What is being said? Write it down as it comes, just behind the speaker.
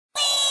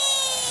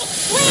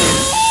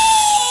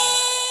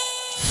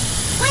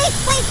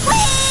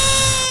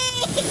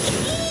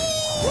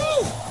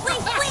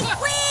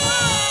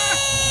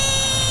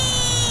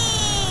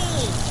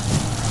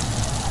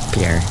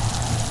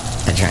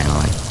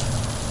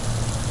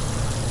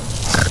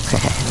Love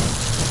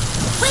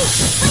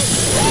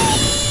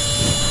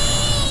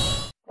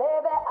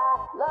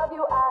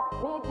you, I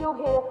need you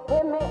here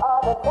with me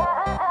all the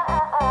time.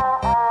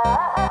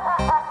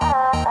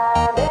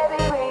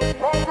 Baby, we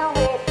meant to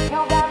be.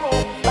 You got me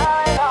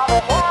smiling all the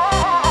time.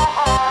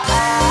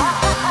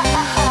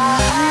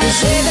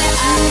 Baby,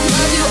 I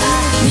love you, I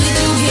need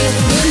you here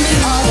with me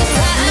all the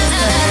time.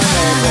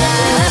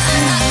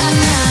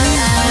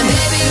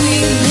 Baby,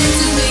 we meant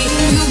to be.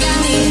 You got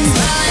me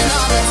smiling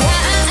all the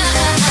time.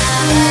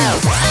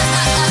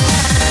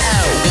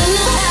 You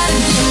know how to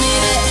give me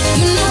that.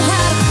 You know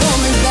how to pull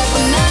me back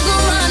when I go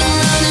running,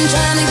 running,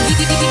 trying to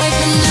get away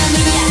from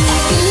me.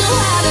 You know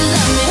how to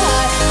love me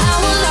hard. I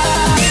will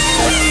love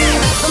you.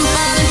 I'm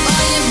falling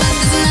for you, but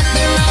there's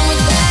nothing wrong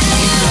with that.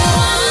 You know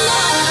one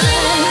night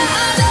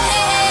all day.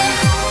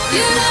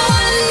 You know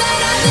one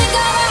night I think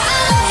about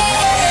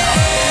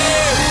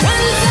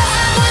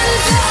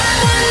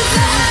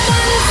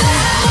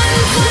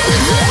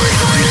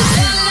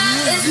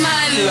it's my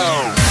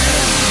love.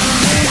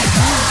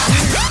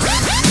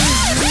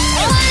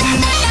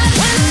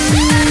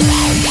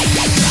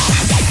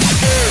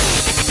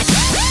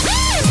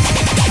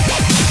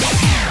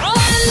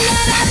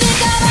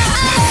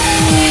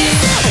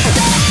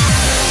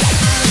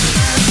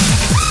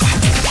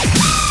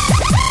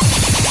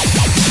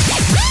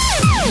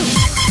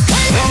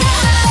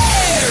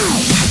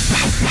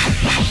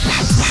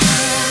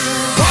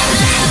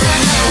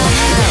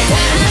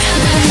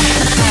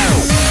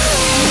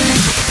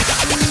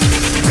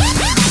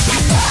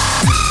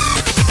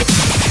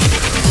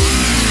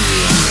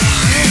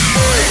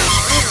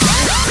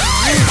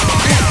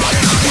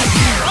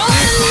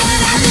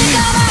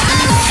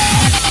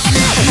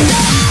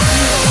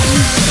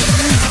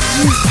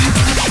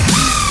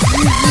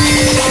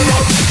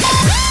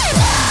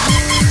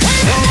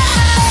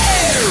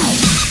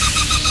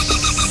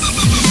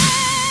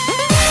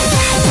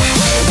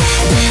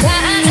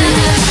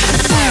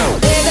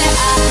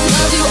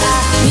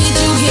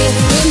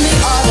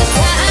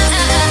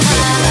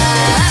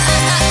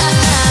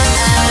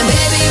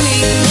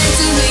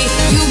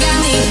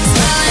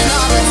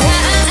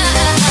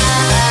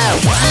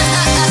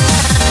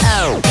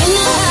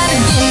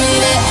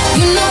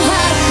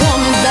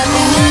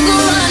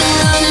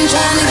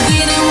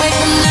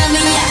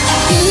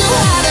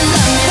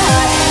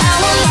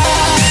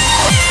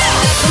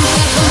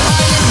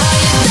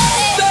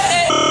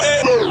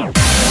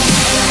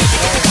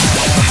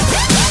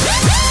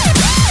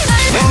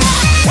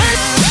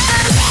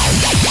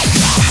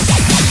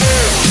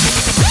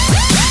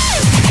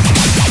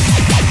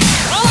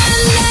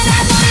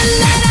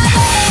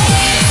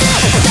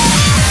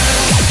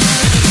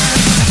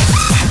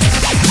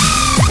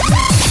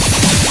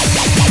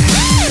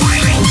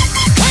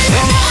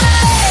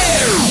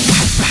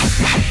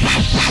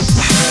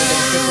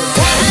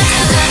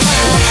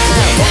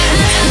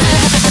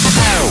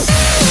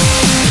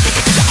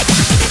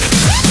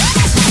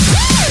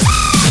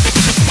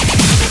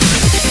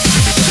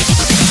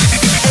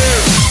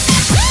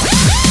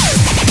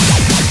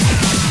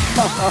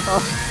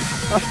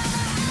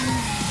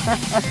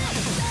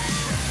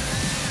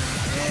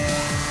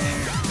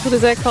 What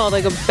is that called?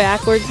 Like a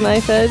backwards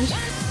knife edge?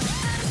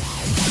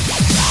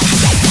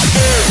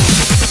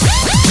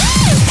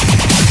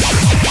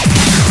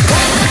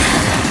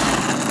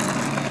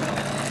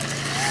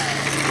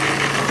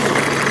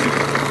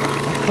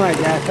 Oh my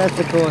gosh, that's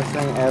the coolest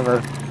thing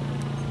ever.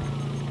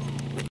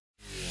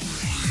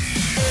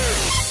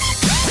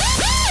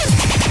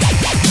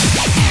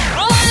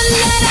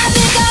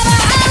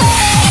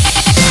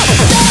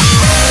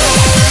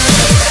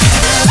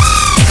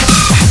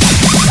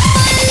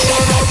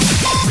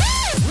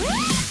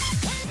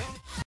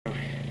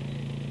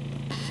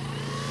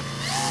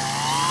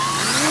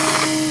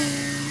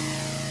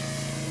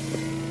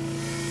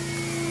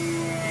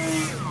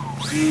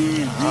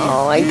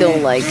 Oh, I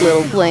don't like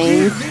little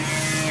planes.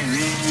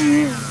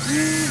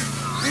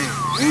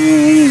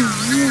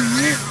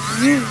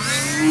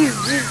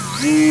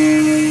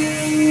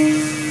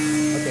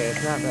 Okay,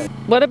 it's not bad.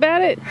 What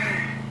about it?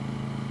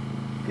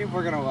 People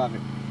are gonna love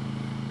it.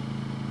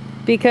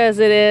 Because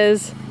it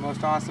is. The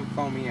most awesome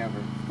foamy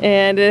ever.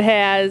 And it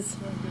has.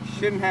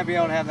 Shouldn't be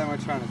able to have that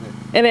much fun with it.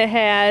 And it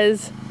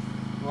has.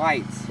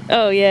 Lights.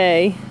 Oh,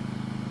 yay.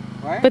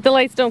 What? But the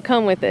lights don't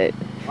come with it.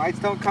 Lights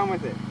don't come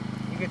with it.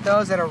 You get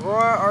those at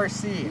Aurora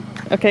RC.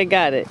 Okay,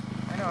 got it.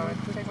 I know, I'm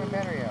gonna take my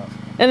battery out.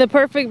 And the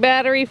perfect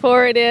battery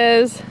for it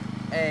is?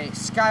 A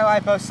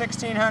Skylipo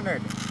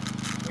 1600.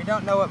 We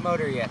don't know what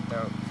motor yet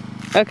though.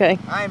 Okay.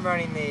 I'm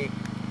running the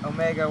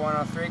Omega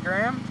 103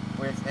 gram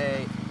with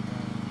a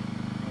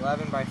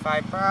 11 by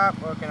 5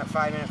 prop, looking at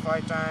 5-minute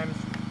flight times.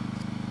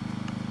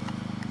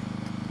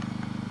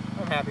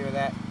 I'm happy with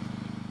that.